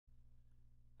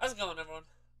How's it going, everyone?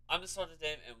 I'm Nostalgia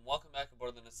Dave, and welcome back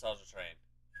aboard the Nostalgia Train.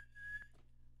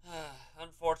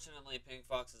 Unfortunately, Pink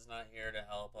Fox is not here to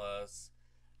help us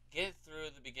get through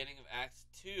the beginning of Act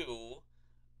 2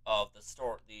 of the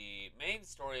main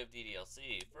story of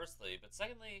DDLC, firstly. But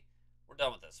secondly, we're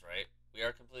done with this, right? We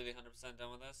are completely 100%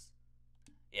 done with this?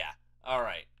 Yeah,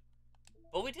 alright.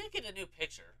 But we did get a new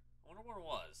picture. I wonder what it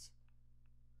was.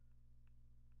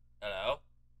 Hello?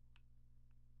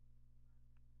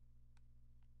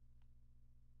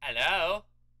 Hello?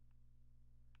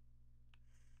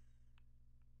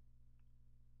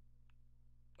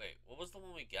 Wait, what was the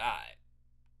one we got?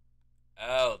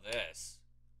 Oh, this.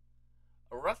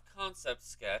 A rough concept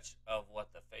sketch of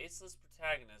what the faceless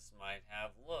protagonist might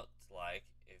have looked like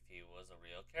if he was a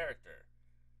real character.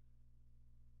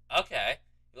 Okay.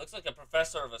 He looks like a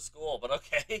professor of a school, but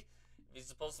okay. If he's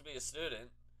supposed to be a student.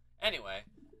 Anyway,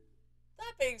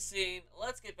 that being seen,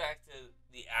 let's get back to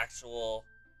the actual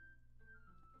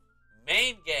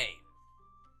main game.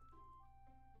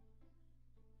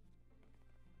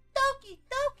 Doki,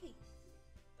 Doki.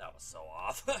 That was so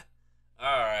off.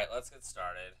 Alright, let's get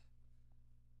started.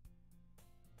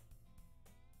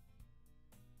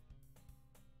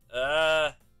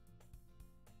 I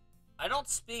don't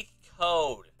speak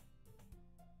code.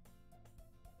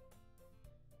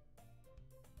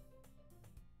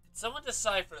 Can someone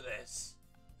decipher this?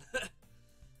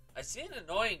 I see an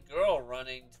annoying girl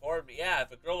running toward me. Yeah,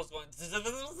 if a girl was going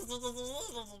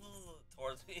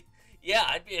towards me, yeah,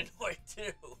 I'd be annoyed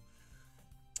too.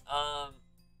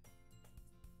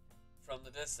 From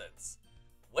the distance,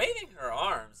 waving her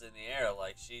arms in the air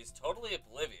like she's totally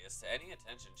oblivious to any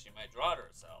attention she might draw to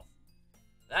herself.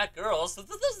 That girl's...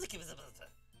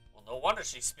 Well, no wonder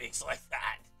she speaks like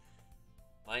that.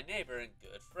 My neighbor and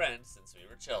good friend since we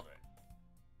were children.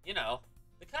 You know,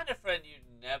 the kind of friend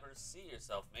you'd never see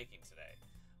yourself making today.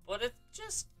 But it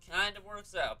just kind of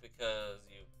works out because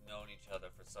you've known each other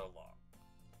for so long.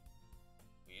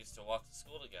 We used to walk to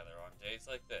school together on days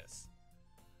like this.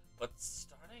 But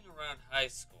starting around high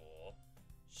school,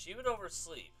 she would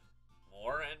oversleep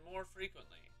more and more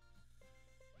frequently.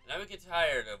 And I would get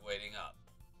tired of waiting up.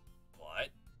 But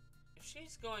if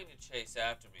she's going to chase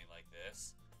after me like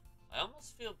this, I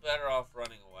almost feel better off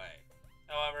running away.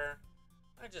 However,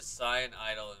 I just sigh and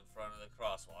idle in front of the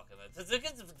crosswalk and then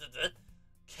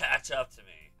catch up to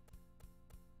me.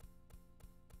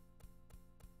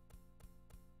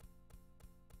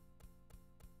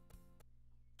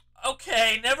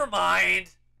 Okay, never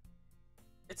mind.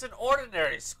 It's an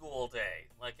ordinary school day,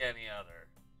 like any other.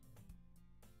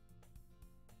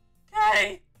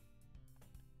 Okay.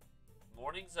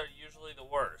 Mornings are usually the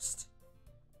worst.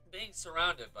 Being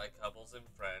surrounded by couples and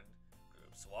friend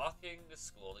groups walking to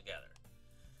school together.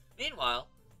 Meanwhile,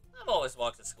 I've always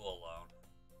walked to school alone.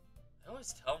 I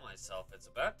always tell myself it's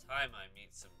about time I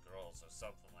meet some girls or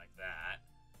something like that.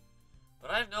 But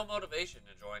I have no motivation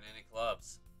to join any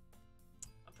clubs.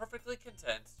 I'm perfectly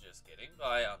content just getting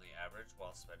by on the average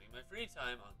while spending my free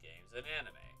time on games and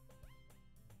anime.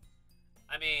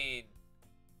 I mean,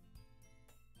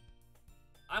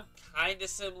 I'm kinda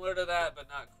similar to that, but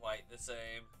not quite the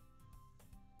same.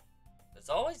 There's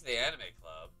always the anime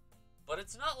club, but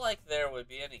it's not like there would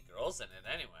be any girls in it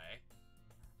anyway.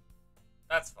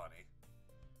 That's funny.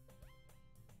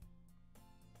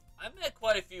 I've met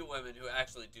quite a few women who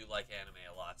actually do like anime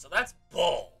a lot, so that's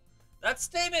bull. That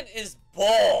statement is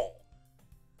bull.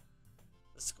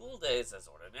 The school day is as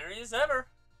ordinary as ever,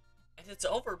 and it's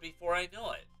over before I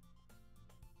know it.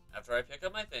 After I pick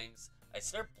up my things, I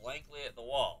stare blankly at the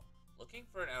wall, looking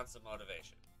for an ounce of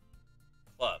motivation.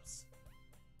 Clubs.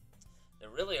 There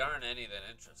really aren't any that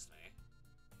interest me.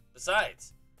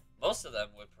 Besides, most of them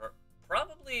would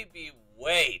probably be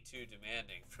way too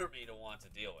demanding for me to want to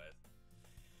deal with.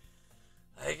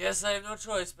 I guess I have no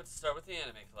choice but to start with the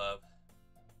anime club.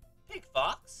 Pink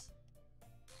Fox?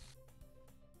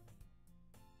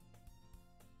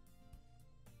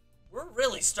 We're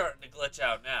really starting to glitch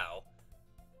out now.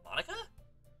 Monica?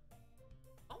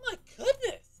 Oh my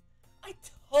goodness! I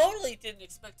totally didn't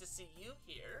expect to see you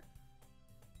here.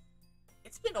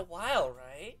 It's been a while,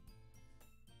 right?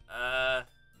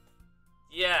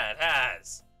 Yeah, it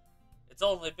has. It's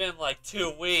only been like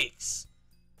 2 weeks.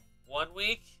 1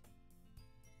 week?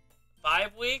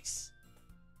 5 weeks?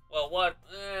 Well, what?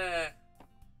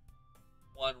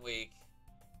 1 week.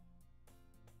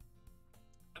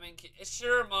 I mean,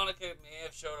 sure, Monica may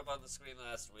have showed up on the screen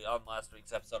on last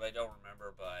week's episode. I don't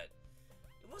remember, but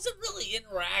it wasn't really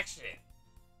interaction.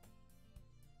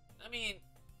 I mean,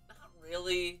 not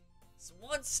really. It's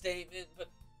one statement, but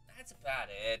that's about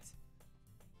it.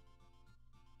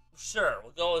 Sure,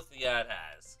 we'll go with the ad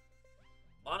has.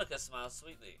 Monica smiles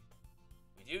sweetly.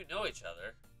 We do know each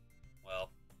other.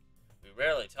 Well, we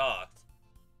rarely talked,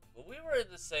 but we were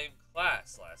in the same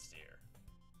class last year.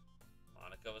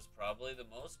 Monica was probably the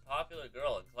most popular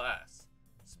girl in class.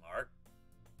 Smart,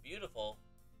 beautiful,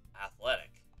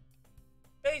 athletic.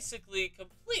 Basically,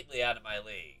 completely out of my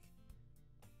league.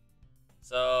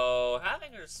 So,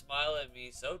 having her smile at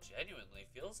me so genuinely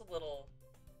feels a little...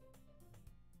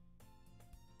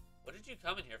 What did you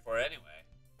come in here for anyway?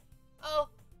 Oh,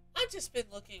 I've just been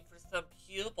looking for some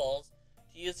pupils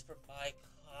to use for my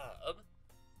club.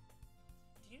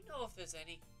 Do you know if there's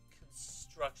any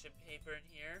construction paper in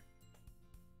here?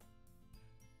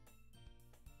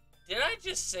 Did I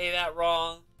just say that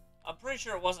wrong? I'm pretty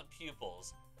sure it wasn't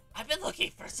pupils. I've been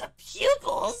looking for some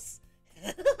pupils?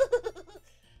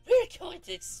 We're going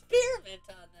to experiment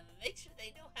on them and make sure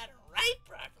they know how to write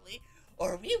properly,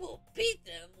 or we will beat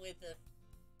them with a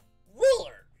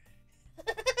ruler.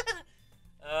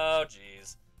 Oh,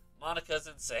 jeez. Monica's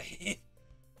insane.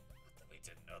 Not that we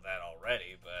didn't know that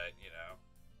already, but, you know.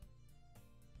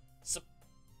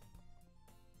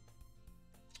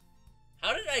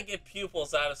 How did I get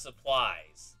pupils out of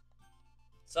supplies?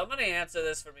 Somebody answer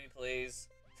this for me, please.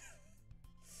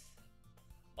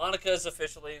 Monica is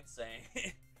officially insane.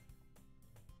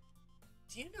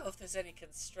 Do you know if there's any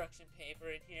construction paper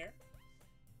in here?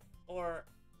 Or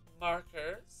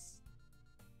markers?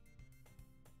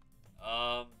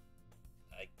 I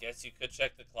guess you could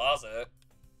check the closet.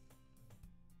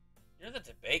 You're in the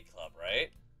debate club,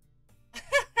 right?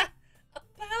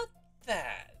 About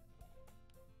that.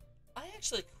 I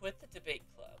actually quit the debate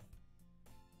club.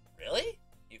 Really?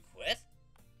 You quit?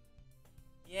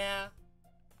 Yeah.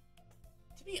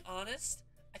 To be honest,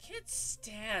 I can't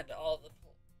stand all the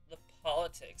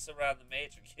politics around the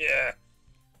Matrix. Yeah,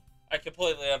 I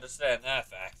completely understand that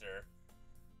factor.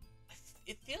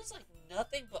 It feels like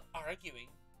nothing but arguing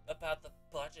about the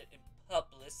budget and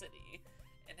publicity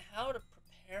and how to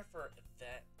prepare for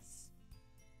events.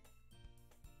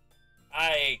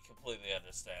 I completely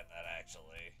understand that,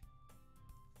 actually.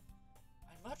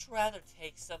 I'd much rather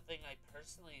take something I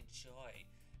personally enjoy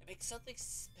and make something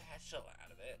special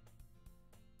out of it.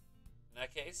 In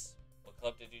that case, what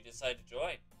club did you decide to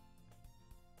join?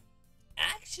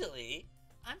 Actually,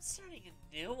 I'm starting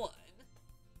a new one.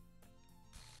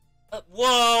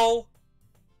 Whoa!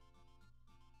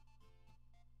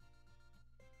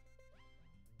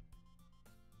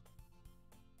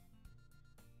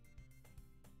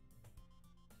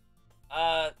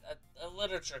 A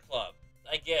literature club.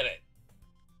 I get it.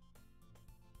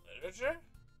 Literature?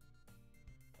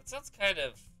 That sounds kind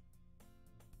of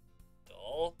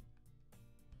dull.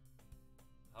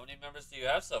 How many members do you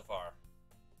have so far?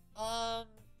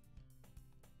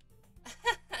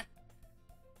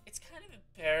 It's kind of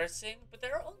embarrassing, but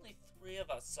there are only 3 of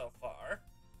us so far.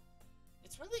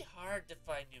 It's really hard to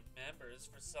find new members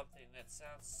for something that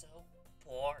sounds so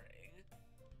boring.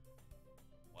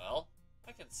 Well,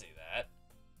 I can see that.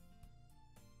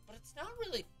 But it's not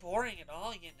really boring at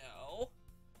all, you know.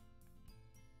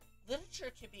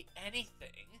 Literature can be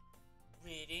anything.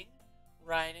 Reading,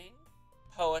 writing,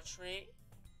 poetry.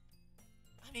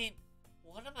 I mean,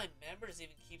 one of my members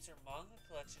even keeps her manga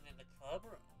collection in the club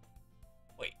room.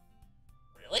 Wait,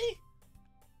 really?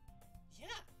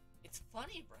 Yeah, it's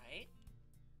funny, right?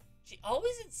 She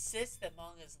always insists that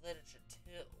manga is literature,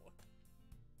 too.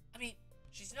 I mean,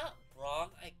 she's not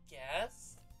wrong, I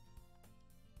guess.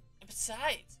 And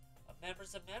besides, a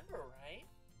member's a member, right?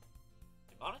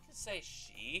 Did Monica say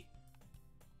she?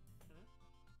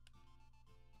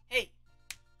 Hey,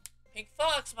 Pink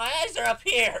Fox, my eyes are up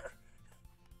here!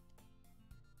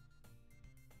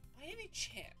 By any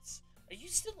chance, are you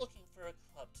still looking for a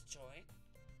club to join?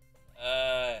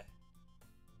 I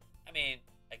mean,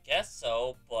 I guess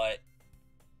so, but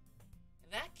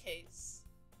in that case,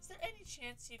 is there any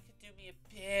chance you could do me a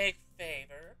big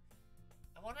favor?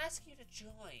 I won't ask you to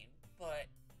join, but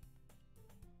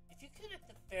if you could at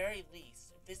the very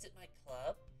least visit my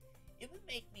club, it would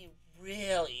make me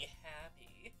really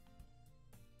happy.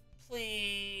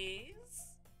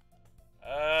 Please?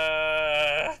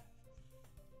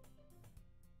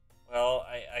 Well,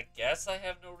 I guess I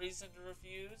have no reason to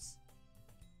refuse.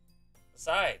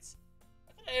 Besides,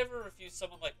 how could I ever refuse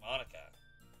someone like Monica?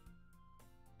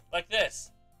 Like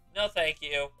this. No, thank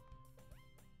you.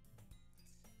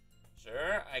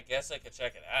 Sure, I guess I could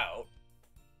check it out.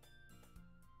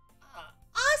 Ah,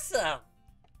 awesome!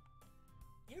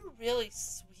 You're really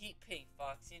sweet, Pink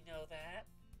Fox, you know that?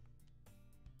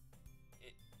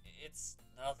 It's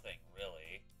nothing,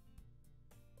 really.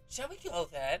 Shall we go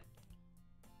then?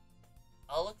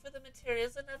 I'll look for the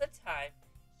materials another time.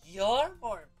 You're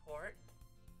more important.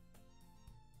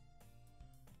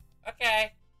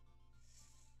 Okay.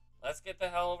 Let's get the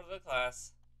hell over to the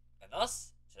class. And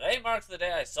thus, today marks the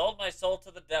day I sold my soul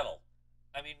to the devil.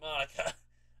 I mean, Monica.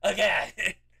 Again.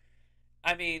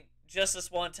 I mean, just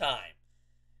this one time.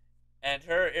 And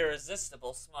her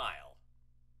irresistible smile.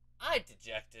 I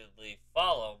dejectedly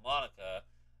follow Monica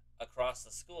across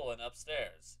the school and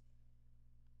upstairs.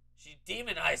 She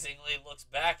demonizingly looks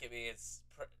back at me and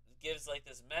gives like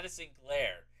this menacing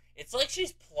glare. It's like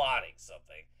she's plotting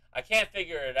something. I can't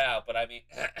figure it out, but I mean,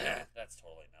 that's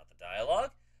totally not the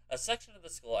dialogue. A section of the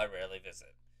school I rarely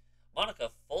visit.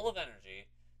 Monica, full of energy,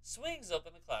 swings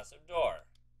open the classroom door.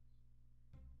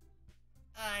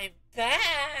 I'm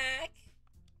back!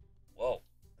 Whoa.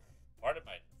 Pardon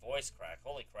my voice crack.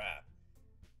 Holy crap.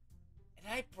 And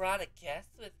I brought a guest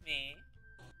with me.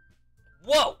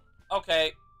 Whoa!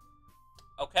 Okay.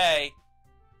 Okay.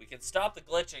 We can stop the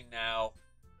glitching now.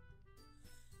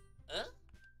 Huh?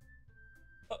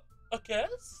 A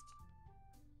guest?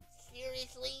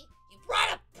 Seriously? You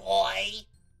brought a boy?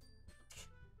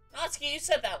 Natsuki, you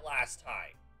said that last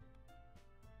time.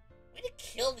 Way to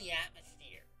kill the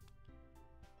atmosphere.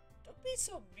 Don't be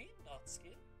so mean,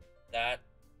 Natsuki. That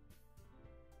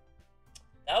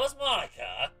was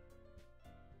Monica.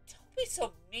 Don't be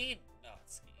so mean,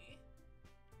 Natsuki.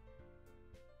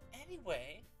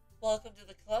 Anyway, welcome to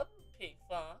the club, Pink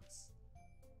Fox.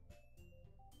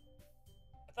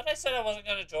 I thought I said I wasn't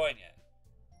going to join yet.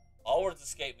 All words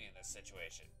escape me in this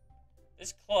situation.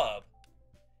 This club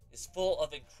is full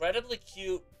of incredibly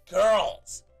cute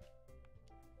girls.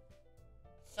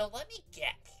 So let me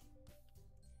guess.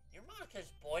 You're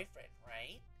Monica's boyfriend,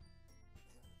 right?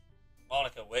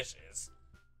 Monica wishes.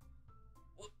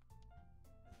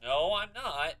 No, I'm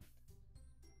not.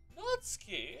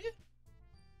 Natsuki.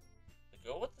 The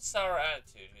girl with the sour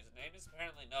attitude, whose name is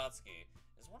apparently Natsuki,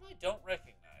 is one I don't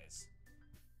recognize.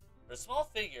 Her small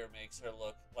figure makes her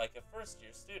look like a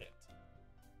first-year student.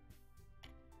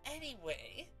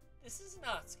 Anyway, this is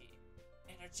Natsuki,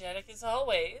 energetic as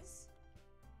always.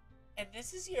 And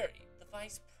this is Yuri, the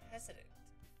vice president.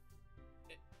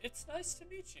 It's nice to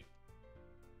meet you.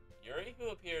 Yuri, who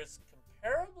appears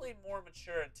comparably more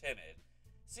mature and timid,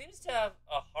 seems to have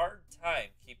a hard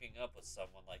time keeping up with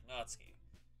someone like Natsuki.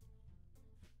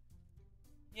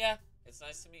 Yeah, it's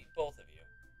nice to meet both of you.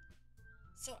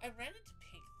 So I ran into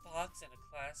Pink Fox in a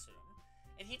classroom,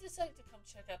 and he decided to come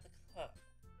check out the club.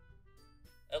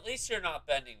 At least you're not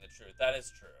bending the truth, that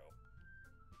is true.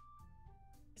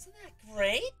 Isn't that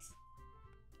great?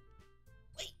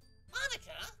 Wait,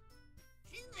 Monica?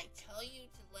 Didn't I tell you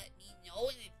to let me know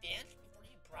in advance before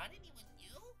you brought anyone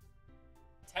new?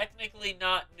 Technically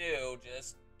not new,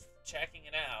 just checking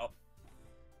it out.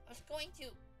 I was going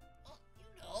to, well, you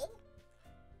know.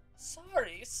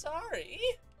 Sorry.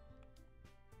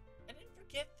 I didn't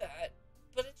forget that,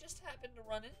 but it just happened to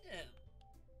run into him.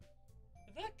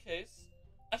 In that case,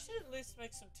 I should at least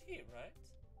make some tea, right?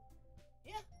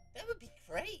 Yeah, that would be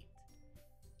great.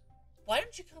 Why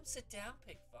don't you come sit down,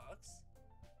 Pink Fox?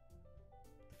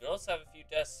 The girls have a few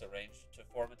desks arranged to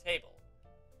form a table.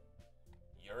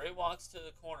 Yuri walks to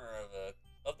the corner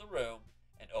of the room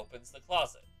and opens the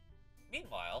closet.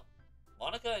 Meanwhile,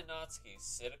 Monica and Natsuki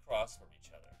sit across from each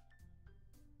other.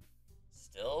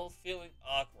 Still feeling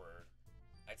awkward,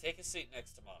 I take a seat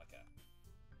next to Monica.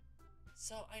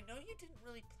 So, I know you didn't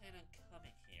really plan on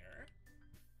coming here,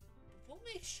 but we'll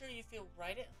make sure you feel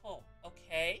right at home,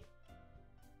 okay?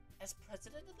 As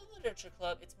president of the Literature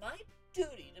Club, it's my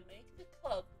duty to make the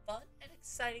club fun and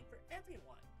exciting for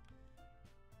everyone.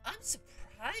 I'm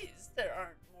surprised there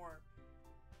aren't more...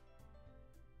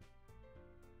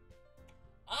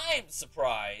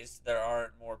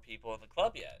 people in the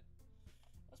club yet.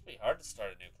 Must be hard to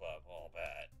start a new club, I'll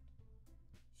bet.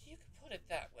 You could put it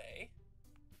that way.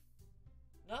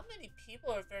 Not many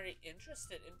people are very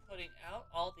interested in putting out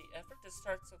all the effort to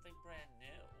start something brand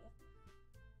new.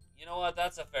 You know what?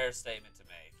 That's a fair statement to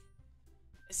make.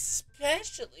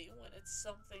 Especially when it's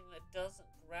something that doesn't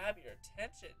grab your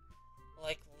attention,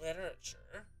 like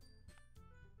literature.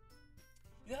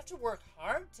 You have to work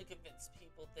hard to convince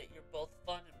people that you're both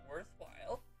fun and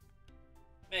worthwhile.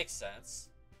 Makes sense.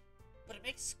 But it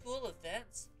makes school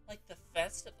events, like the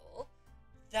festival,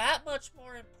 that much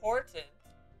more important.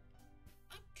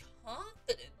 I'm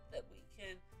confident that we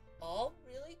can all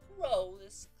really grow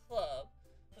this club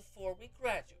before we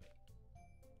graduate.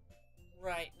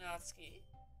 Right, Natsuki?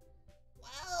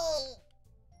 Well,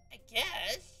 I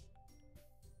guess.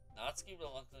 Natsuki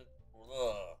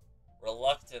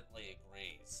reluctantly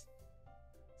agrees.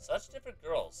 Such different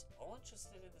girls, all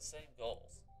interested in the same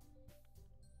goals.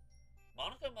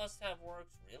 Monica must have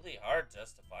worked really hard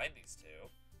just to find these two.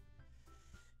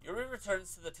 Yuri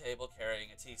returns to the table carrying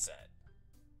a tea set.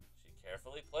 She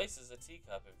carefully places a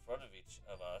teacup in front of each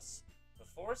of us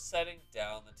before setting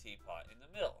down the teapot in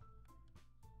the middle.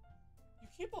 You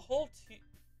keep a whole tea...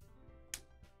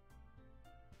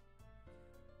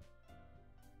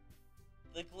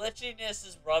 The glitchiness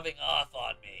is rubbing off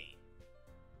on me.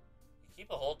 You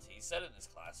keep a whole tea set in this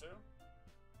classroom?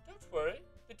 Don't worry,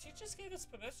 the teachers gave us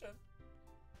permission.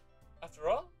 After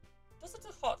all, doesn't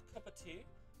a hot cup of tea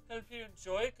help you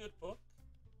enjoy a good book?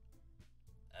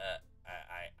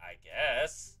 I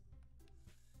guess.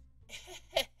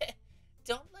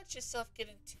 Don't let yourself get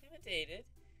intimidated.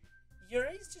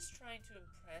 Yuri's just trying to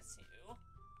impress you.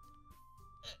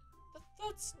 But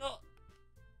that's not...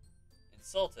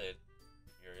 Insulted,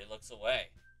 Yuri looks away.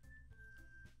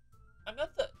 I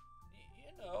meant that,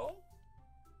 you know...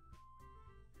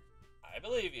 I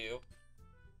believe you.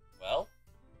 Well,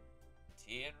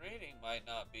 tea and reading might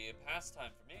not be a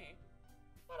pastime for me,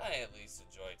 but I at least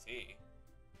enjoy tea.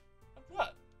 I'm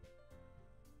glad.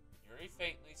 Yuri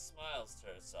faintly smiles to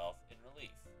herself in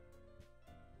relief.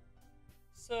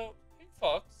 So, Pink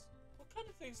Fox, what kind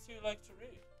of things do you like to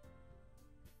read?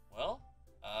 Well,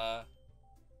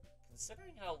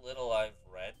 considering how little I've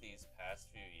read these past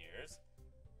few years,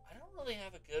 I don't really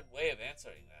have a good way of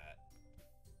answering that.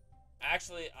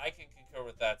 Actually, I can concur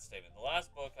with that statement. The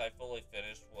last book I fully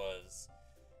finished was,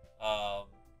 well,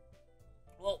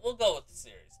 we'll go with the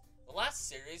series. The last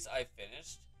series I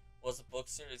finished was a book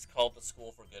series called The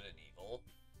School for Good and Evil.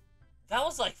 That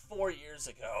was like 4 years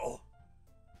ago.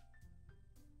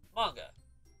 Manga.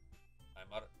 I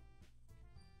mutter.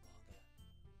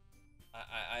 Manga.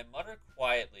 I mutter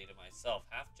quietly to myself,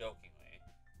 half jokingly.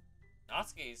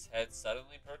 Natsuki's head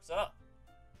suddenly perks up.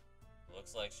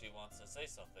 Looks like she wants to say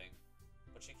something,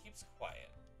 but she keeps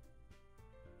quiet.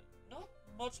 Not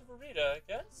much of a reader, I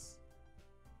guess.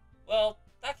 Well,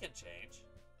 that can change.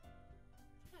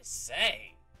 What did I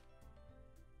say?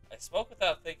 I spoke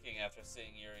without thinking after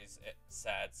seeing Yuri's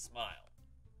sad smile.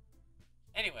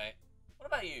 Anyway, what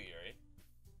about you, Yuri?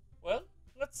 Well,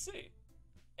 let's see.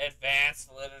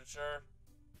 Advanced literature.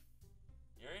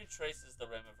 Yuri traces the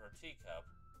rim of her teacup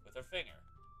with her finger.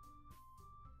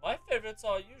 My favorites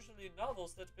are usually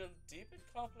novels that build deep and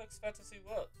complex fantasy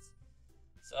worlds.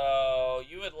 So,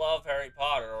 you would love Harry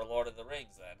Potter or Lord of the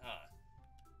Rings then, huh?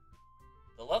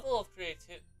 The level of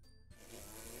creativity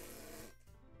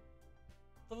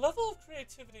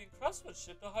and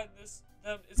craftsmanship behind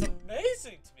them is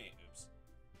amazing to me, Oops.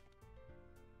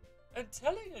 And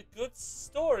telling a good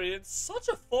story in such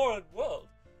a foreign world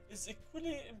is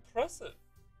equally impressive.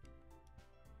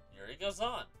 Yuri goes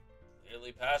on,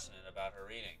 clearly passionate about her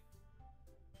reading.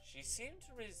 She seemed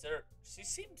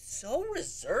so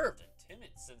reserved and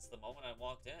timid since the moment I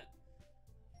walked in.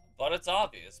 But it's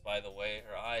obvious by the way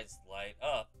her eyes light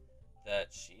up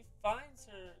that she finds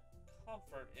her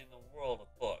comfort in the world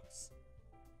of books,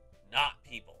 not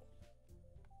people.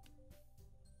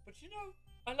 But you know,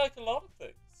 I like a lot of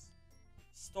things.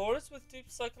 Stories with deep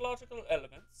psychological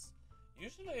elements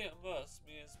usually immerse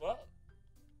me as well.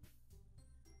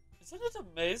 Isn't it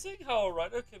amazing how a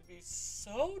writer can be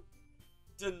so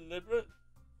deliberate?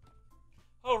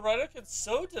 How a writer can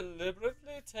so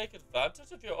deliberately take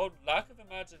advantage of your own lack of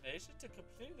imagination to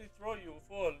completely throw you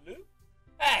for a loop?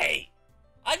 Hey!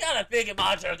 I got a big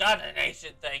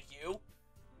imagination, thank you!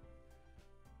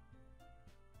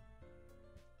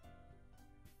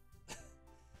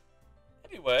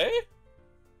 Anyway,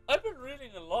 I've been reading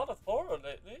a lot of horror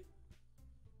lately.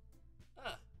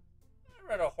 I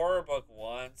read a horror book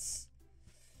once.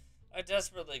 I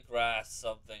desperately grasp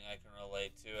something I can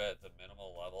relate to at the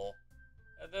minimal level.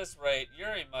 At this rate,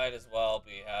 Yuri might as well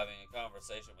be having a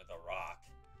conversation with a rock.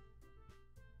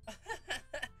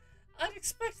 I'd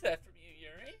expect that from you,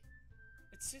 Yuri.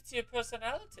 It suits your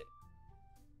personality.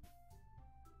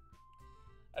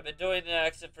 I've been doing the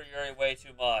accent for Yuri way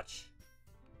too much.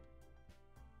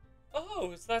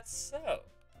 Oh, is that so?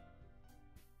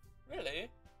 Really?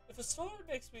 If a story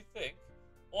makes me think,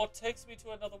 or takes me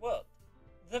to another world,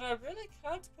 then I really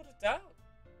can't put it down.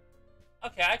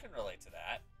 Okay, I can relate to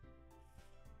that.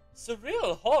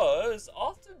 Surreal horror is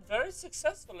often very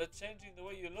successful at changing the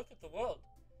way you look at the world,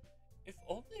 if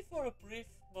only for a brief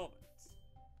moment.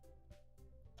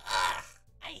 Ugh!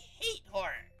 I hate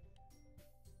horror!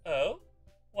 Oh?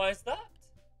 Why is that?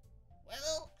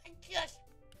 Well, I just...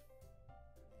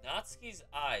 Natsuki's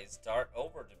eyes dart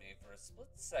over to me for a split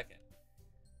second.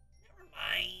 Never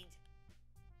mind.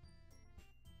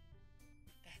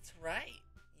 That's right.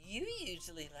 You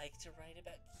usually like to write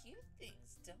about cute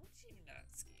things, don't you,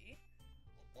 Natsuki?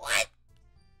 What?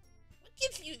 What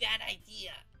gives you that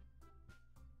idea?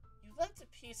 You left a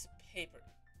piece of paper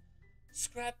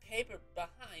scrap paper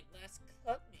behind last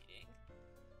club meeting.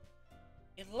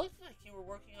 It looked like you were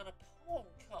working on a poem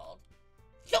called...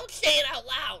 Don't say it out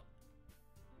loud!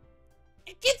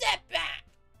 And give that back!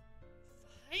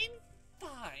 Fine,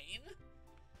 fine.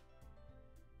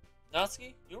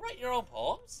 Natsuki, you write your own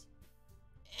poems?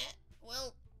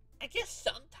 Well, I guess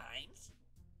sometimes.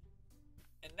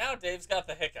 And now Dave's got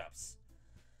the hiccups.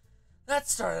 That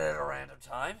started at a random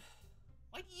time.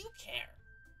 Why do you care?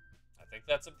 I think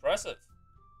that's impressive.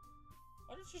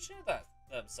 Why don't you share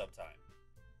them sometime?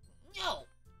 No,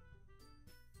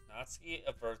 Natsuki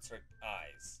averts her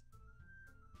eyes.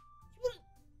 you wouldn't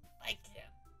like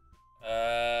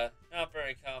them. Not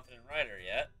very confident writer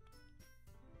yet.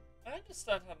 I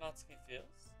understand how Natsuki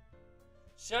feels.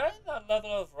 Sharing that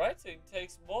level of writing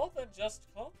takes more than just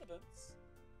confidence.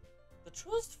 The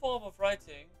truest form of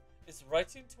writing is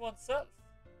writing to oneself.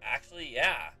 Actually,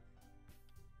 yeah.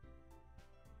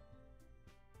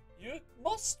 You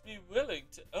must be willing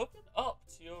to open up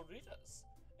to your readers,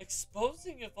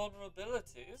 exposing your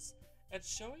vulnerabilities and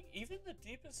showing even the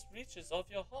deepest reaches of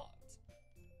your heart.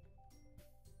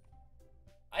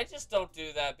 I just don't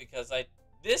do that because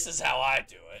this is how I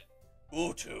do it.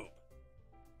 YouTube.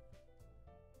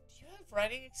 Do you have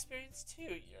writing experience too,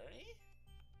 Yuri?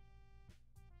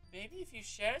 Maybe if you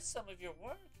share some of your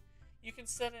work, you can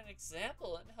set an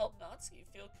example and help Natsuki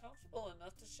feel comfortable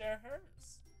enough to share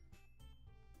hers.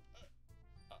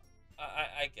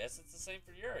 I guess it's the same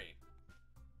for Yuri.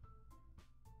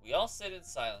 We all sit in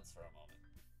silence for a moment.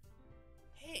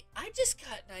 Hey, I just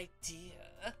got an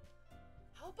idea.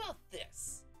 How about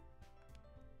this?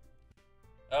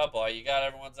 Oh boy, you got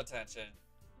everyone's attention.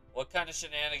 What kind of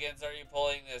shenanigans are you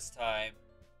pulling this time?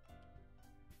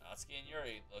 Natsuki and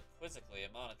Yuri look quizzically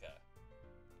at Monica.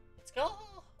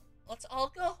 Let's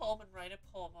all go home and write a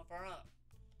poem of our own.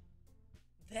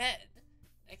 Then,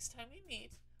 next time we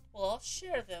meet, we'll all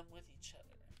share them with each other.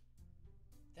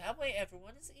 That way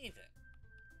everyone is even.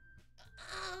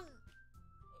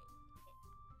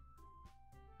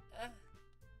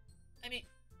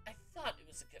 I thought it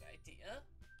was a good idea.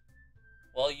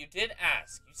 Well, you did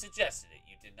ask. You suggested it.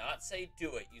 You did not say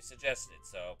do it. You suggested it,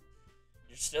 so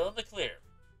you're still in the clear.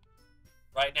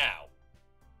 Right now.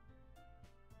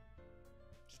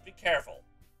 Just be careful.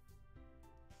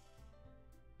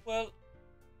 Well,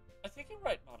 I think you're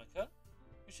right, Monica.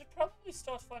 We should probably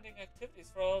start finding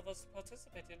activities for all of us to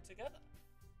participate in together.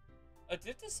 I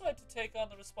did decide to take on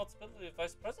the responsibility of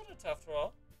Vice President after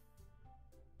all.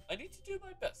 I need to do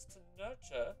my best to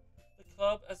nurture the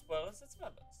club as well as its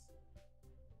members.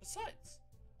 Besides,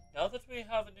 now that we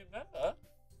have a new member,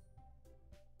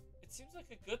 it seems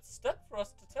like a good step for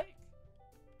us to take.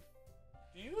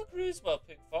 Do you agree as well,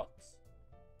 Pink Fox?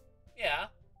 Yeah,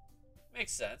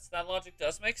 makes sense. That logic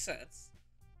does make sense.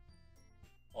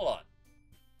 Hold on.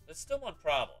 There's still one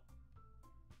problem.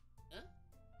 Huh?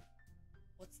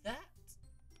 What's that?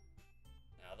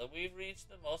 Now that we've reached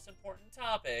the most important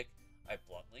topic, I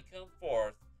bluntly come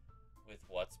forth with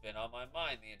what's been on my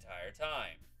mind the entire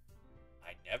time.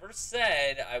 I never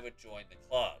said I would join the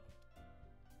club.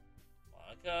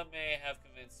 Monica may have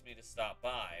convinced me to stop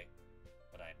by,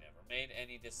 but I never made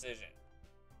any decision.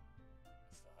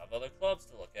 I still have other clubs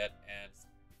to look at, and,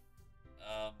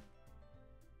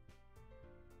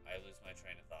 I lose my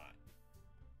train of thought.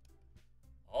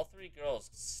 All three girls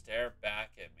stare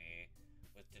back at me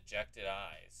with dejected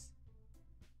eyes.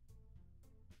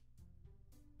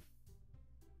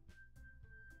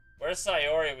 Where's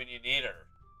Sayori when you need her?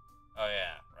 Oh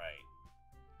yeah, right.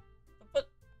 But...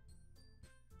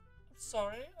 I'm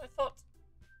sorry, I thought...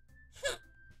 Huh?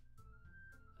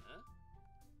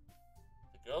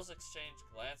 The girls exchange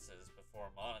glances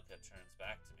before Monica turns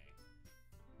back to me.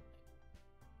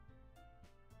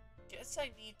 Guess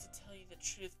I need to tell you the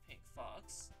truth, Pink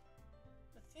Fox.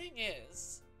 The thing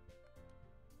is,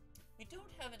 we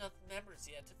don't have enough members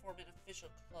yet to form an official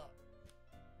club.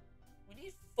 We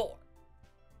need 4.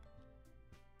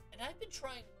 And I've been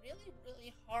trying really,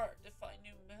 really hard to find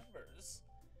new members.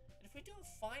 And if we don't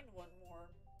find one more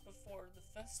before the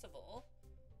festival...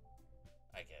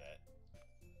 I get it.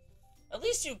 At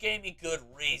least you gave me good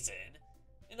reason.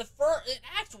 In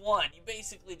Act 1, you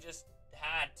basically just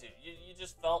had to. You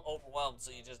just felt overwhelmed,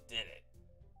 so you just did it.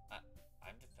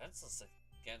 I'm defenseless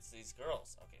against these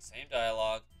girls. Okay, same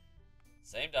dialogue.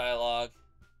 Same dialogue.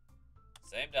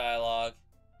 Same dialogue.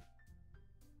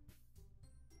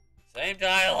 Same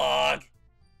dialogue!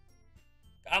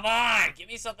 Come on! Give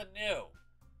me something new!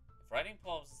 If writing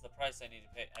poems is the price I need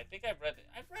to pay... I think I've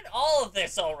read all of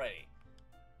this already!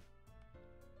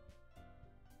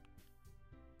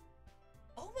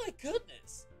 Oh my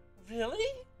goodness! Really?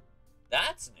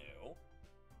 That's new.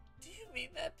 Do you mean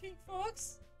that, Pink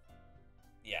Fox?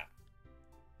 Yeah.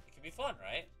 It can be fun,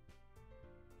 right?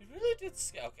 You really did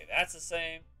Okay, that's the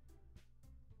same.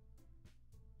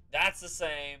 That's the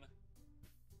same.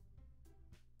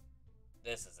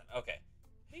 This isn't. Okay.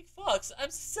 Pink Fox,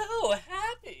 I'm so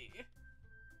happy!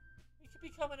 We can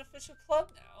become an official club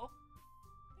now.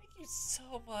 Thank you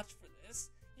so much for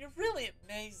this. You're really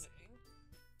amazing.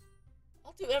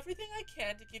 I'll do everything I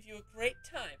can to give you a great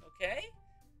time, okay?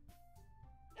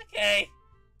 Okay.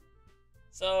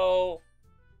 So,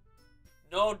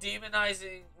 no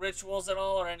demonizing rituals at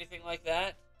all or anything like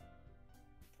that?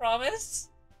 Promise?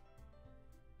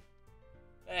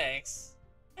 Thanks.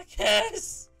 I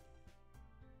guess.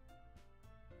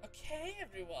 Okay,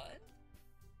 everyone.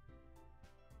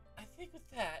 I think with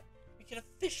that, we can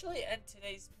officially end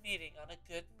today's meeting on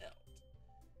a good note.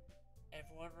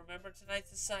 Everyone remember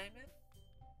tonight's assignment?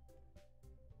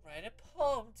 Write a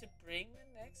poem to bring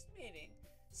the next meeting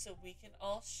so we can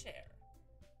all share.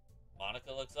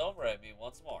 Monica looks over at me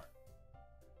once more.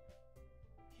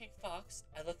 Pink Fox,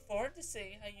 I look forward to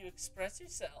seeing how you express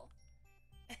yourself.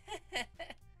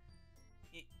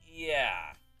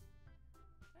 Yeah.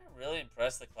 I really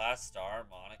impressed the class star,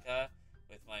 Monica,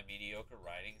 with my mediocre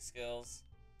writing skills.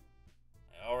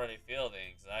 I already feel the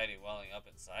anxiety welling up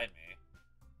inside me.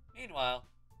 Meanwhile,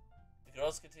 the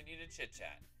girls continue to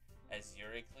chit-chat as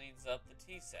Yuri cleans up the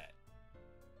tea set.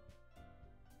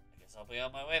 I guess I'll be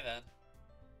on my way then.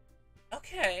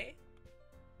 Okay.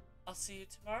 I'll see you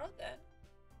tomorrow then.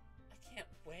 I can't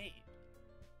wait.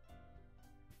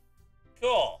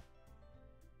 Cool.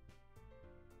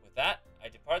 With that, I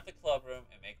depart the club room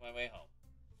and make my way home.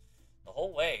 The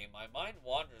whole way, my mind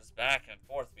wanders back and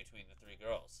forth between the three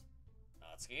girls.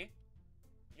 Natsuki,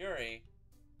 Yuri,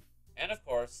 and of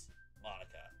course,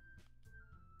 Monica.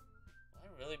 Will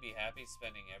I really be happy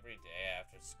spending every day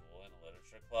after school in a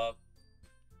literature club?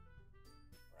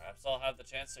 Perhaps I'll have the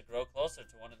chance to grow closer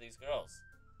to one of these girls.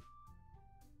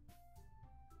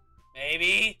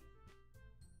 Maybe?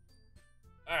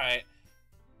 Alright.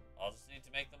 I'll just need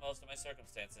to make the most of my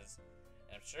circumstances,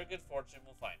 and I'm sure good fortune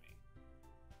will find me.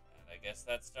 And I guess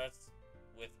that starts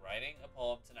with writing a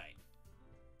poem tonight.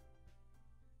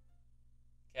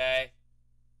 Okay.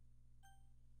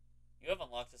 You have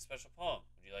unlocked a special poem.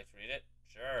 Would you like to read it?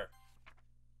 Sure.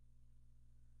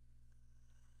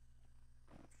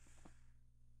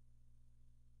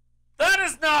 That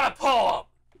is not a poem!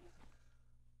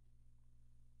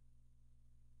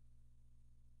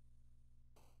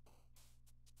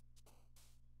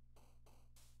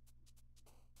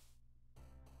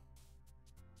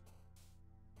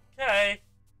 Okay.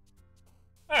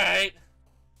 Alright.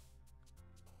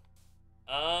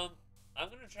 I'm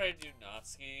gonna try to do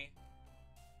Natsuki.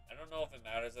 I don't know if it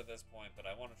matters at this point, but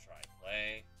I want to try.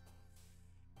 Play.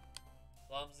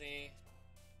 Clumsy.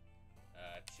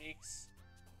 Cheeks.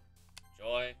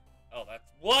 Joy. Oh, that's...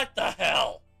 What the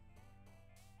hell?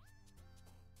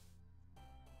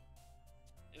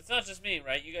 It's not just me,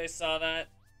 right? You guys saw that?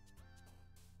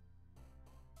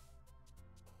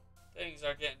 Things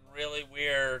are getting really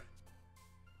weird.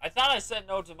 I thought I said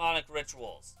no demonic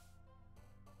rituals.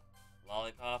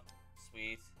 Lollipop.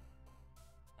 Sweet.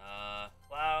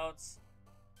 Clouds.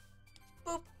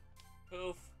 Boop.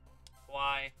 Poof.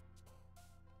 Fly.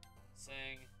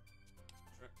 Sing.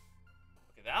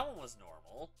 Okay, that one was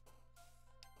normal.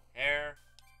 Hair.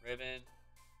 Ribbon.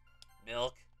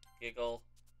 Milk. Giggle.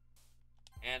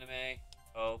 Anime.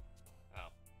 Hope. Oh,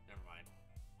 never mind.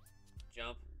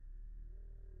 Jump.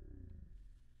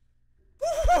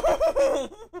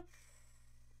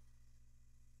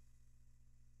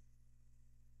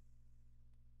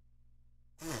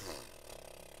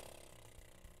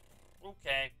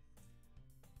 Okay.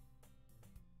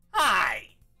 Hi!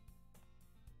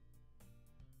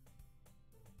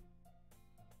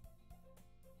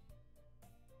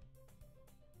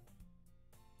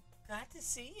 Glad to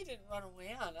see you didn't run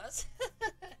away on us.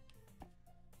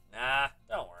 Nah,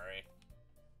 don't worry.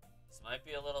 This might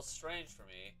be a little strange for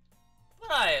me,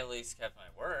 but I at least kept my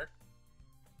word.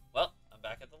 Well, I'm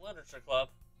back at the literature club.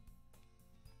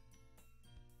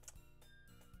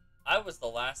 I was the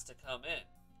last to come in,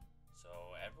 so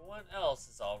everyone else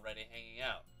is already hanging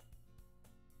out.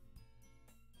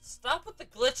 Stop with the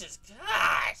glitches,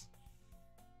 gosh!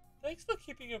 Thanks for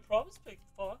keeping your promise, Pink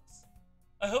Fox.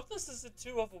 I hope this isn't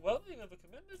too overwhelming of a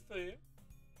commitment for you.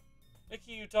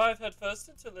 Making you dive headfirst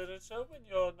into literature when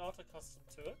you're not accustomed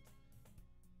to it.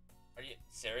 Are you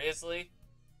seriously?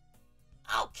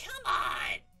 Oh, come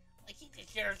on! Like he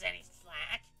deserves any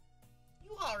slack.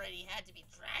 You already had to be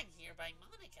dragged here by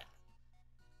Monica.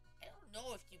 I don't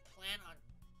know if you plan on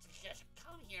to just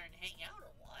come here and hang out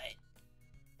or what.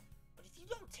 But if you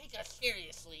don't take us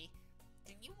seriously,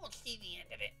 then you won't see the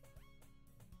end of it.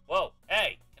 Whoa,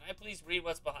 hey, can I please read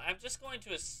what's behind? I'm just going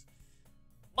to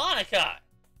Monica!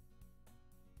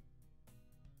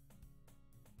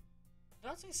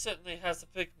 Natsuki certainly has a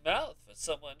big mouth for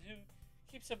someone who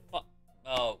keeps him.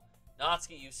 Oh,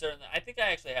 Natsuki, you certainly. I think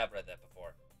I actually have read that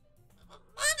before.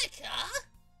 Monica?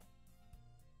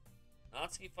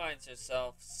 Natsuki finds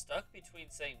herself stuck between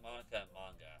saying Monica and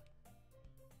manga.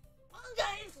 Manga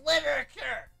is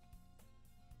literature.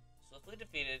 Swiftly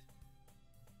defeated,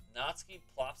 Natsuki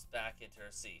plops back into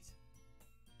her seat.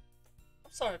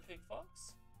 I'm sorry, Pink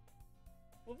Fox.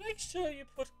 We'll make sure you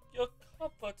put your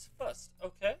comfort first,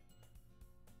 okay?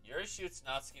 Yuri shoots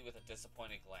Natsuki with a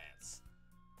disappointed glance.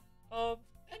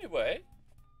 Anyway,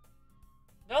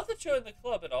 now that you're in the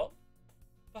club and all,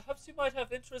 perhaps you might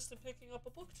have interest in picking up a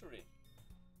book to read.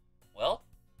 Well,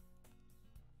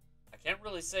 I can't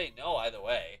really say no either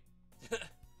way.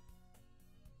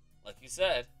 Like you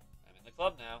said, I'm in the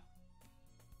club now.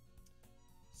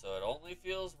 So it only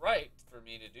feels right for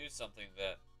me to do something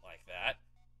like that,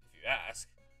 if you ask.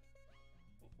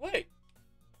 Wait,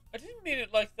 I didn't mean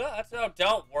it like that. Oh,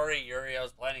 don't worry, Yuri, I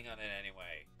was planning on it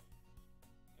anyway.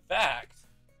 In fact,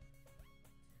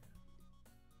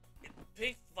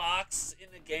 Pink Fox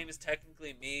in the game is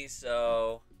technically me,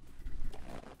 so...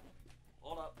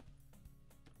 Hold up.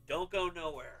 Don't go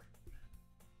nowhere.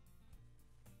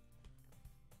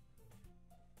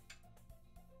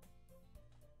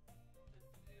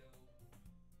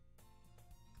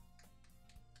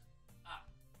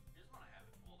 Here's one I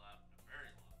haven't pulled out in a very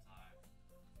long time.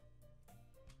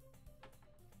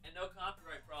 And no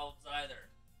copyright problems either.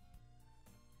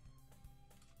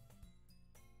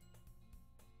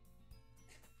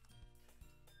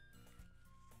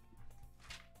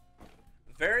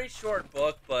 Very short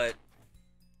book, but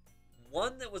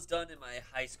one that was done in my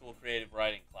high school creative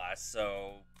writing class,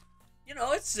 so, you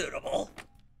know, it's suitable.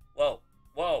 Whoa,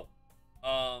 whoa.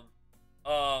 I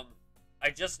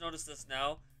just noticed this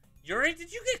now. Yuri,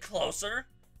 did you get closer?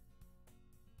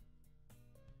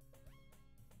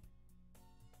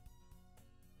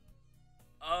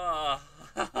 And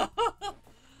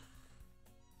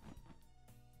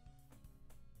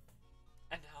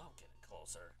now I'm getting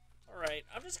closer. Alright,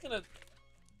 I'm just gonna...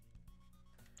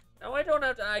 No, I don't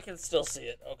have to... I can still see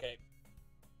it. Okay.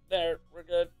 There, we're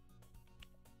good.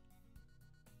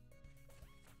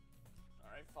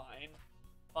 Alright, fine.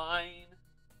 Fine.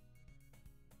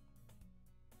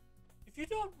 If you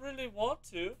don't really want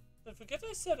to, then forget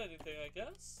I said anything, I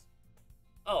guess.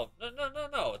 Oh,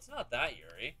 no, it's not that,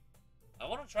 Yuri. I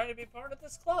want to try to be part of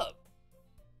this club.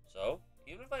 So,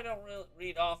 even if I don't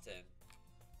read often,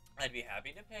 I'd be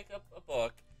happy to pick up a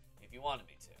book if you wanted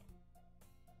me to.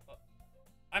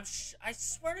 I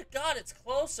swear to God, it's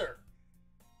closer.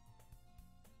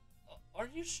 Are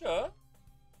you sure?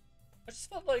 I just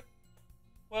felt like,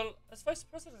 well, as vice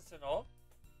president and all,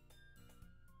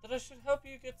 that I should help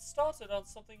you get started on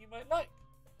something you might like.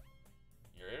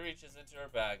 Yuri reaches into her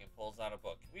bag and pulls out a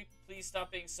book. Can we please stop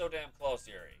being so damn close,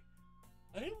 Yuri?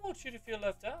 I didn't want you to feel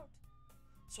left out,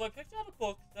 so I picked out a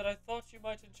book that I thought you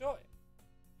might enjoy.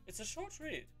 It's a short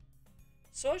read,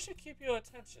 so it should keep your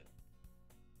attention,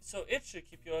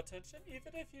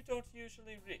 even if you don't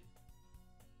usually read.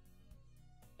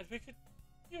 And we could,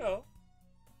 you know,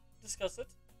 discuss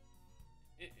it,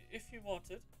 if you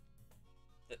wanted.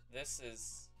 This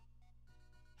is...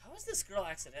 How is this girl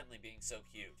accidentally being so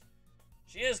cute?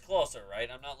 She is closer,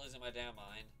 right? I'm not losing my damn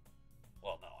mind.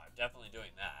 Well, no, I'm definitely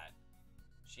doing that.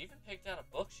 She even picked out a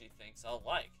book she thinks I'll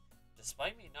like,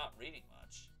 despite me not reading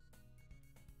much.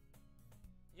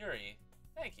 Yuri,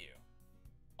 thank you.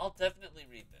 I'll definitely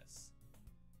read this.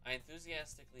 I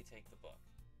enthusiastically take the book.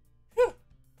 Phew!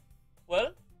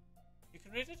 Well, you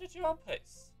can read it at your own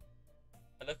pace.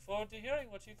 I look forward to hearing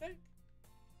what you think.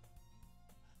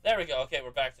 There we go. Okay,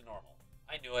 we're back to normal.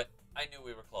 I knew it. I knew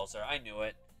we were closer. I knew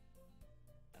it.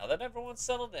 Now that everyone's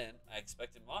settled in, I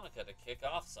expected Monica to kick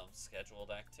off some scheduled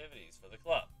activities for the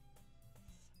club.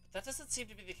 But that doesn't seem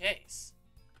to be the case.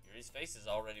 Yuri's face is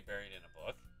already buried in a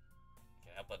book. I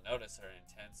can't help but notice her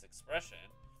intense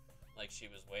expression, like she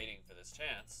was waiting for this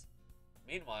chance.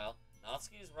 Meanwhile,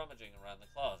 Natsuki is rummaging around the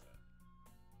closet.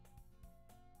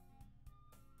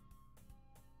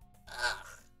 Ugh.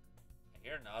 I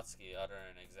hear Natsuki utter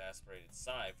an exasperated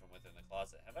sigh from within the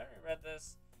closet. Have I read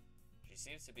this? She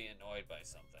seems to be annoyed by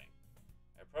something.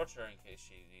 I approach her in case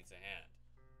she needs a hand.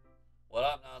 What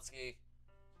up, Natsuki?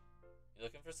 You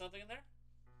looking for something in there?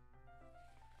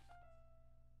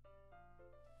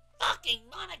 Fucking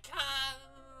Monica!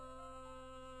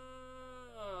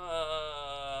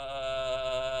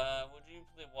 Would you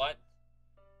please... What?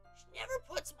 She never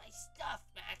puts my stuff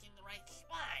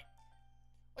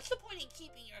point in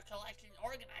keeping your collection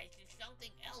organized if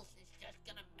something else is just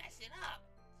gonna mess it up.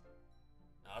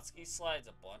 Natsuki slides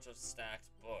a bunch of stacked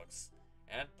books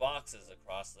and boxes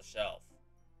across the shelf.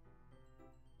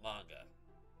 Manga.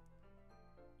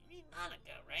 You mean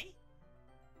Monica, right?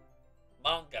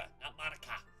 Manga, not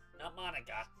Monica. Not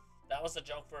Monica. That was a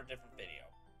joke for a different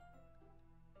video.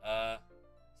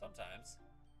 Sometimes.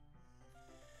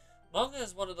 Manga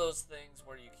is one of those things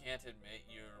where you can't admit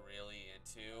you're really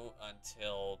into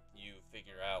until you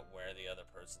figure out where the other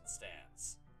person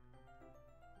stands.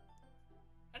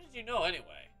 How did you know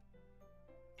anyway?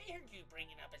 I heard you bring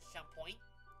it up at some point.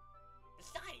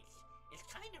 Besides, it's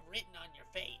kind of written on your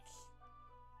face.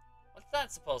 What's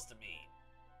that supposed to mean?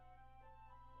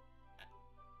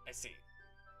 I see.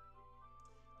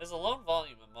 There's a lone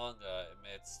volume of manga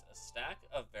amidst a stack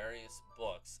of various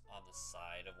books on the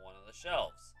side of one of the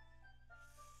shelves.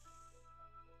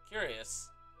 Curious,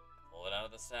 I pull it out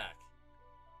of the stack.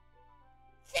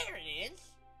 There it is!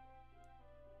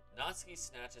 Natsuki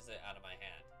snatches it out of my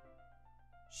hand.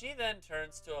 She then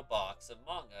turns to a box of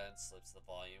manga and slips the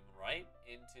volume right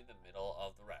into the middle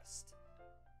of the rest.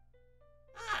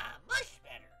 Ah, much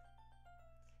better.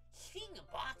 Seeing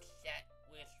a box set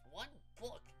with one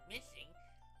book missing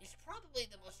is probably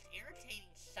the most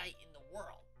irritating sight in the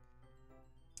world.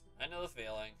 I know the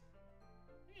feeling.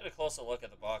 I get a closer look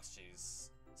at the box she's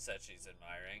said she's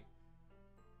admiring.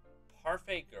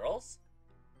 Parfait Girls?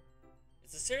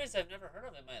 It's a series I've never heard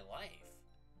of in my life.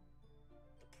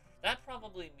 That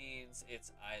probably means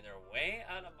it's either way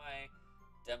out of my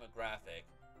demographic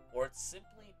or it's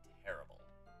simply terrible.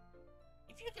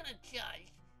 If you're gonna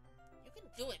judge, you can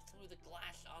do it through the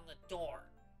glass on the door.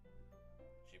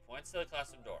 She points to the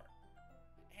classroom door.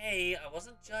 Hey, I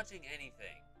wasn't judging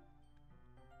anything.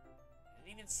 I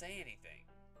didn't even say anything.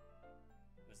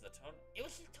 It was the tone. It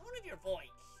was the tone of your voice.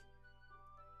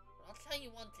 But I'll tell you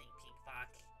one thing, Pink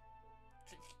Fox.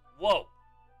 Whoa!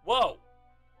 Whoa!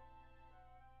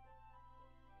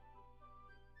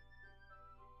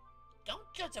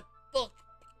 Don't judge a book.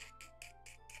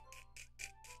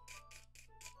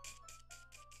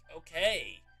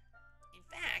 Okay. In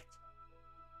fact,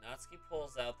 Natsuki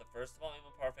pulls out the first volume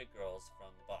of Perfect Girls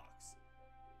from the box.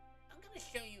 I'm gonna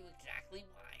show you exactly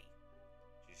why.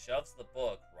 She shoves the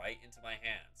book right into my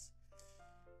hands.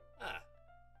 I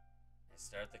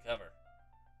stare at the cover.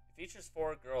 It features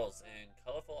 4 girls in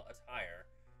colorful attire,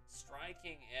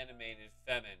 striking animated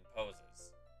feminine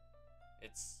poses.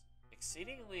 It's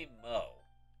exceedingly Mo.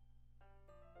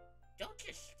 Don't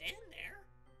just stand there.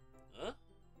 Huh?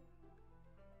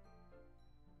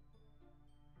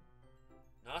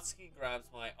 Natsuki grabs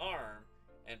my arm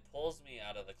and pulls me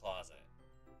out of the closet.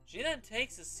 She then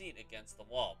takes a seat against the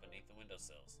wall beneath the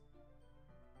windowsills.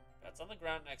 That's on the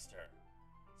ground next to her,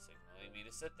 signaling me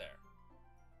to sit there.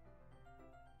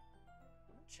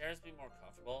 Wouldn't chairs be more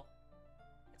comfortable?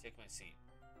 I take my seat.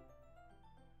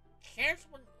 Chairs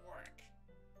wouldn't work.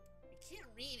 We can't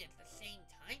read at the same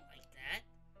time like that.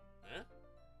 Huh?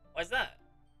 Why's that?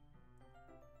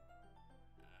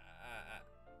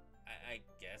 I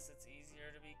guess it's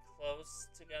easier to be close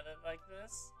together like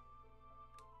this.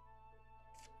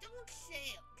 Don't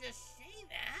just say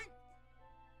that.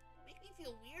 Make me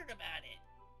feel weird about it.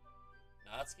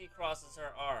 Natsuki crosses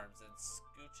her arms and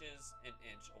scooches an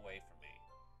inch away from me.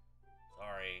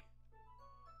 Sorry.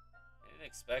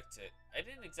 I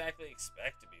didn't exactly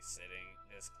expect to be sitting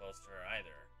this close to her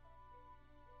either.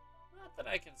 Not that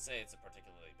I can say it's a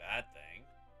particularly bad thing.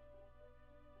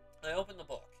 I open the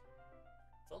book.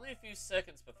 It's only a few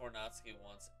seconds before Natsuki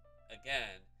once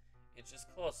again inches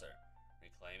closer,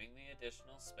 reclaiming the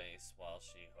additional space while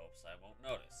she hopes I won't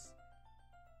notice.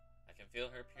 I can feel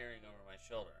her peering over my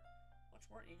shoulder, much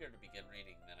more eager to begin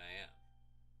reading than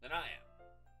I am.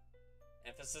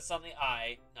 Emphasis on the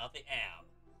I, not the am.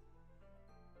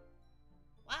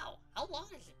 Wow, how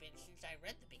long has it been since I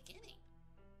read the beginning?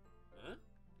 Huh?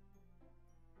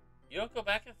 You don't go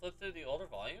back and flip through the older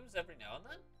volumes every now and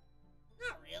then?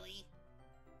 Not really.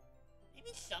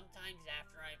 Maybe sometimes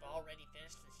after I've already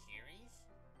finished the series.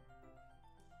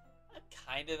 I'm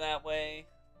kinda that way.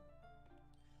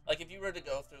 Like, if you were to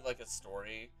go through, like, a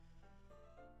story,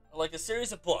 like a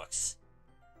series of books,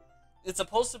 it's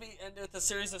supposed to be ended with a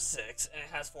series of 6, and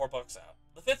it has 4 books out.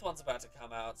 The 5th one's about to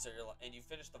come out, so you're like, and you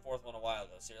finished the 4th one a while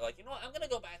ago, so you're like, you know what, I'm gonna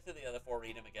go back through the other 4,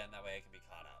 read them again, that way I can be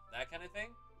caught up. That kind of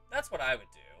thing. That's what I would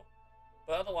do.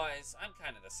 But otherwise, I'm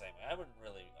kind of the same way. I wouldn't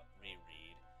really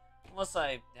reread. Unless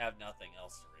I have nothing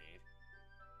else to read.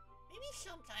 Maybe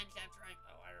sometimes after I...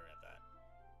 Oh, I read that.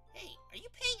 Hey, are you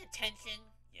paying attention?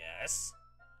 Yes.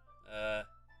 I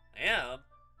am.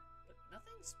 But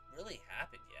nothing's really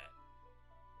happened yet.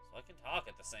 So I can talk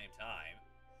at the same time.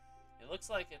 It looks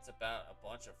like it's about a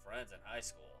bunch of friends in high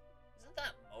school. Isn't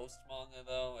that most manga,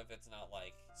 though, if it's not,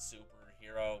 like,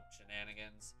 superhero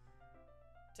shenanigans?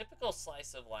 Typical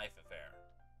slice-of-life affair.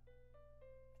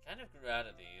 I kind of grew out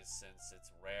of these since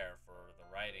it's rare for the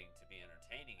writing to be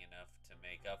entertaining enough to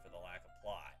make up for the lack of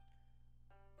plot.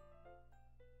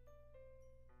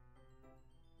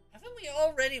 Haven't we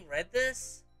already read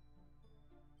this?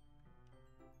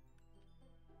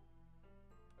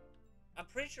 I'm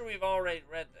pretty sure we've already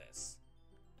read this.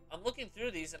 I'm looking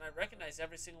through these and I recognize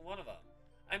every single one of them.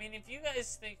 I mean, if you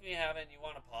guys think we haven't, you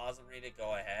want to pause and read it,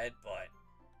 go ahead, but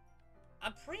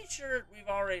I'm pretty sure we've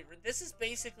already read. This is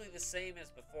basically the same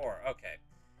as before. Okay.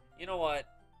 You know what?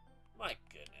 My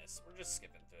goodness. We're just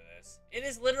skipping through this. It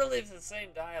is literally the same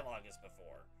dialogue as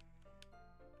before.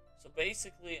 So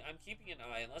basically, I'm keeping an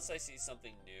eye unless I see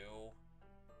something new.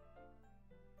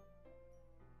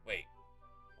 Wait.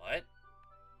 What?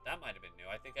 That might have been new.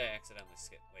 I think I accidentally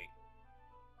skipped. Wait.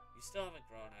 You still haven't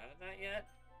grown out of that yet?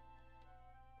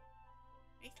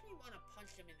 Makes me want to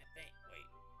punch him in the face. Wait.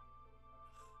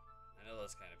 I know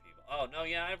those kind of people. Oh, no,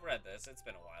 yeah, I've read this. It's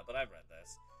been a while, but I've read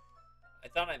this. I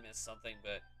thought I missed something,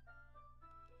 but...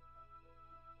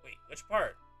 Wait, which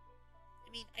part?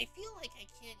 I mean, I feel like I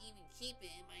can't even keep it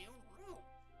in my own room.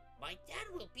 My dad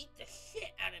will beat the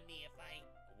shit out of me if I...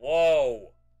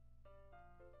 Whoa!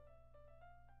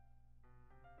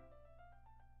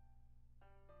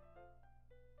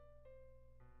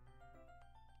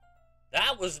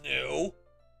 That was new!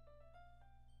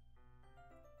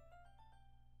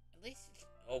 At least it's...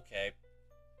 Okay.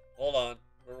 Hold on.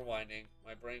 We're rewinding.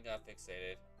 My brain got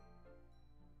fixated.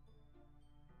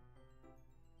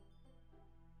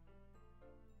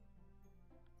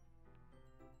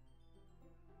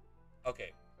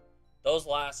 Okay. Those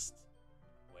last...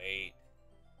 Wait.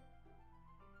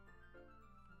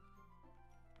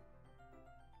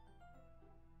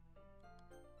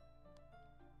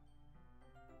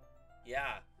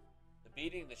 Yeah. The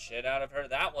beating the shit out of her,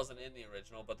 that wasn't in the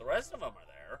original, but the rest of them are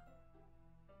there.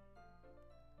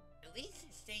 At least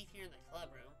it's safe here in the club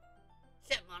room.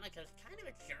 Except Monica's kind of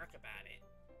a jerk about it.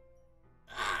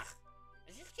 Ugh!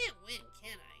 I just can't win,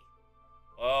 can I?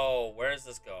 Oh, where's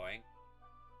this going?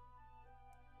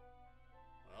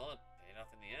 Well, it paid off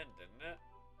in the end, didn't it?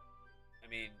 I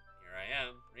mean, here I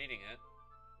am, reading it.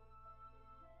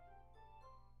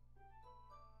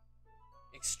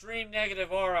 Extreme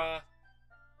negative aura.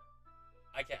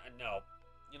 I can't, no.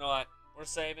 You know what? We're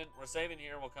saving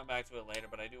here. We'll come back to it later,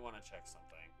 but I do want to check something.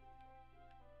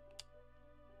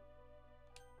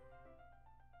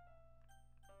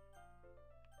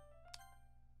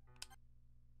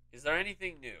 Is there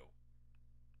anything new?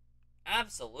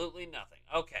 Absolutely nothing.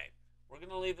 Okay. We're going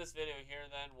to leave this video here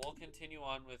then. We'll continue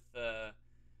on with the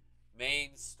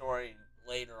main story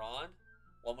later on,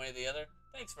 one way or the other.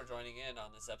 Thanks for joining in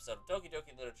on this episode of Doki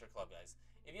Doki Literature Club, guys.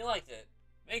 If you liked it,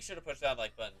 make sure to push that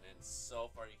like button, and so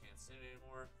far you can't see it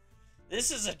anymore.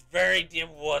 This is a very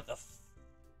what the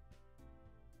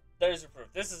There's your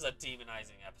proof. This is a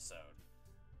demonizing episode.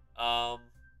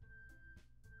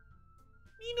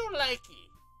 Me no likey.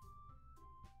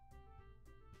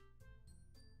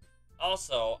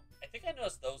 Also, I think I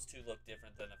noticed those two look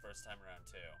different than the first time around,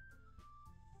 too.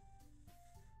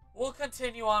 We'll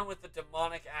continue on with the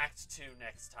Demonic Act 2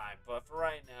 next time, but for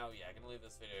right now, yeah, I'm going to leave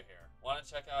this video here. Want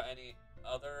to check out any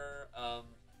other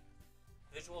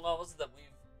visual novels that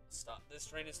this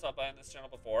train has stopped by on this channel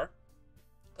before?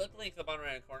 Click the link in the bottom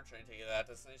right corner, train take you to that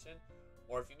destination.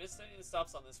 Or if you missed any of the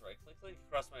stops on this ride, click the link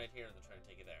across my right here and the train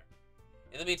take you there.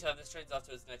 In the meantime, this train's off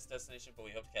to its next destination, but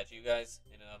we hope to catch you guys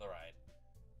in another ride.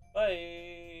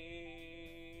 Bye!